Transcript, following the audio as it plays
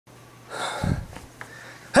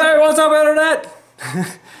what's up, Internet?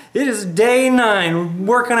 It is day 9,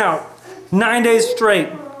 working out. 9 days straight.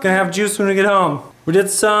 Gonna have juice when we get home. We did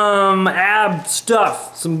some ab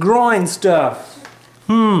stuff, some groin stuff.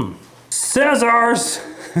 Scissors!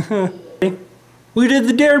 We did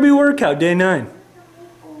the Derby workout, day 9.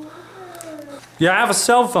 Yeah, I have a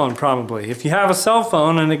cell phone probably. If you have a cell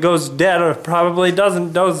phone and it goes dead or probably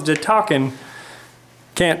doesn't does the talking,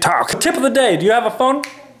 can't talk. Tip of the day, do you have a phone?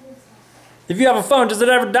 If you have a phone, does it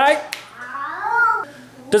ever die?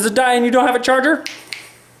 Does it die and you don't have a charger?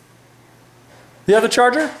 The other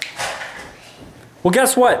charger? Well,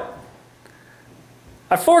 guess what?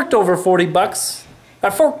 I forked over 40 bucks. I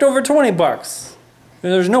forked over 20 bucks.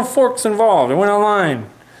 There's no forks involved. I went online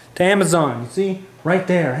to Amazon. You see? Right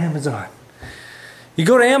there, Amazon. You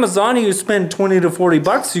go to Amazon, you spend 20 to 40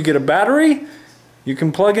 bucks, you get a battery, you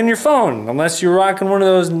can plug in your phone. Unless you're rocking one of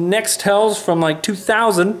those Nextels from like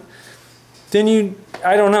 2000, then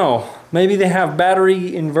I don't know. Maybe they have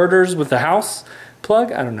battery inverters with the house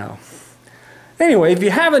plug? I don't know. Anyway, if you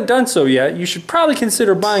haven't done so yet, you should probably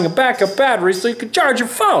consider buying a backup battery so you can charge your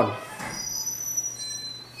phone.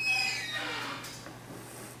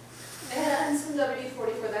 And some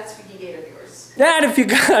WD-40 for that squeaky gate of yours. And if you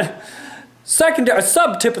got a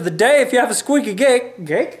sub tip of the day, if you have a squeaky gate,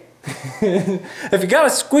 if you got a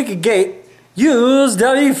squeaky gate, use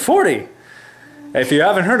WD-40. If you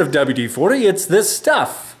haven't heard of WD-40, it's this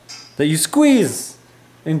stuff that you squeeze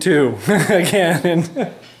into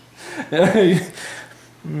again. The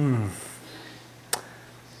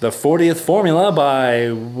 40th formula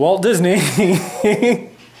by Walt Disney.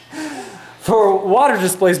 For water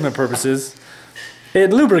displacement purposes,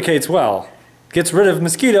 it lubricates well, gets rid of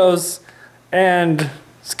mosquitoes, and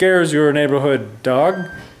scares your neighborhood dog.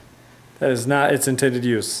 That is not its intended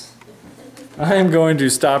use. I am going to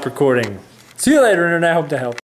stop recording. See you later, Internet. I hope to help.